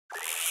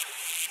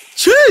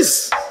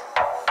Cheers!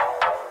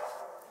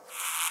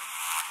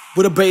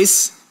 With a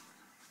bass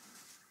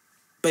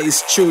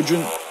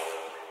children.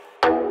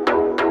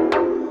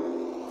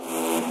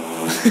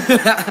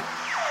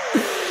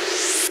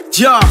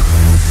 Yeah.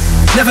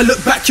 Never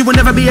look back, you will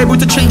never be able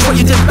to change what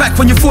you did back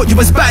when you thought you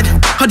was bad.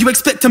 How do you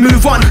expect to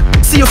move on?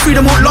 See, your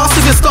freedom won't last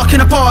if you're stuck in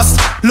the past.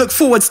 Look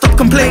forward, stop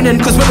complaining,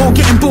 cause we're all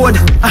getting bored.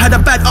 I had a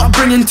bad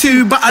upbringing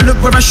too, but I look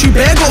where I shoot,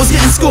 bare goals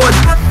getting scored.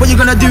 What you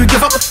gonna do,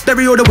 give up?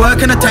 Bury all the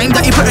work and the time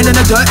that you putting in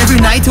the dirt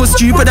every night. It was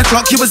stupid, the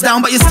clock, you was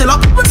down but you're still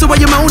up. So what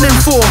you moaning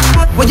for?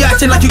 What you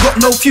acting like you got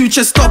no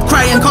future? Stop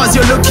crying cause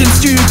you're looking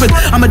stupid.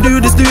 I'ma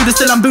do this,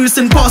 still I'm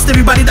boosting past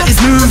everybody that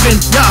is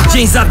moving. Yeah.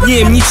 Dzień za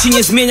dniem, nic się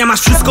nie zmienia,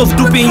 masz wszystko w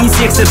dupie i nic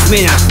nie chcesz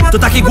zmieniać. To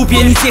takie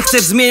głupie, nic nie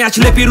chcesz zmieniać.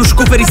 Lepiej rusz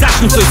kufer i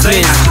zacznij coś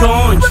zmieniać.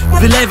 Kończ,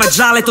 wylewać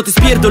żale, to ty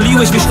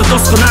spierdoliłeś, wiesz to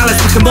doskonale.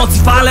 Z tych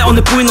emocji fale,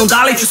 one płyną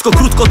dalej. Wszystko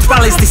krótko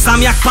trwale, jesteś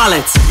sam jak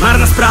palec.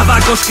 Marna sprawa,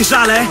 gorzkie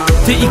żale.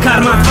 Ty i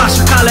karma, dwa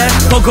szakale.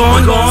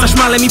 Pogoń, za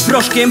szmalem i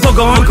proszkiem.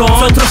 Pogoń,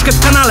 co troszkę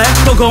w kanale.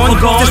 Pogoń,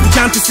 chcesz być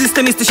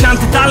antysystem, jesteś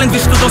antytalent,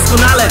 wiesz to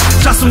doskonale.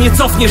 Czasu nie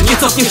cofniesz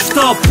w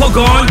top.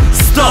 Pogoń,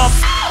 stop.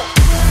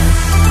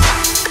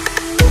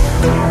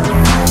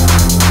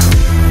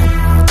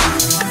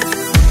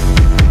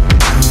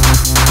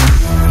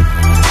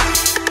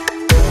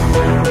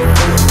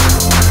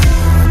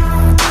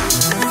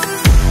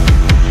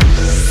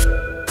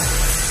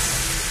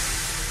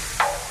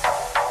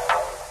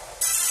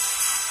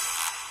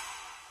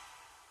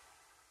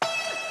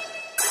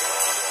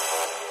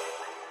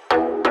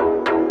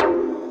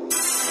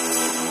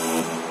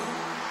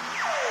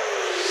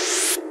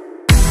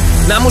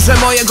 Na murze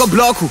mojego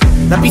bloku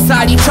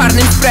napisali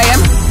czarnym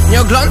sprayem: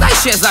 nie oglądaj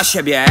się za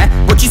siebie,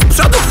 bo ci z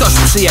przodu ktoś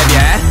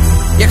przyjebie.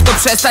 Jak to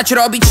przestać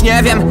robić,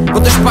 nie wiem,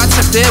 bo też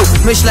patrzę w tył.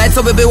 Myślę,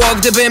 co by było,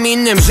 gdybym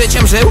innym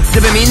życiem żył,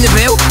 gdybym inny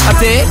był. A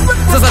ty?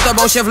 Co za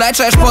tobą się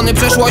wleczesz? Szpony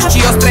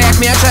przeszłości ostre jak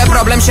miecze.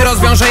 Problem się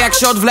rozwiąże jak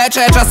się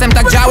odwleczę. Czasem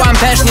tak działam,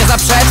 też nie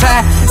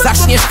zaprzeczę.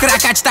 Zaczniesz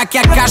krakać tak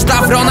jak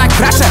każda wrona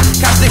kracze.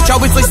 Każdy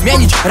chciałby coś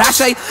zmienić,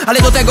 raczej,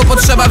 ale do tego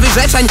potrzeba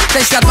wyrzeczeń.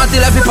 Ten świat ma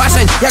tyle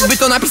wypaczeń, jakby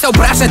to napisał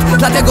Braszet.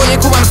 Dlatego nie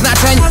kumam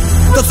znaczeń.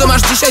 To co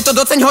masz dzisiaj to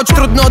doceń, choć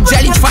trudno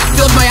oddzielić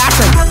fakty od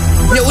majaczeń.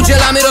 Nie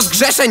udzielamy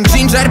rozgrzeszeń.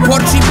 Ginger,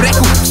 PORCHY,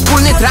 BREKU,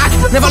 wspólny track,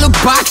 never look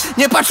back.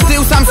 Nie patrz w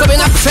tył, sam sobie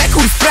na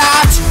przekór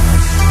sprawdź.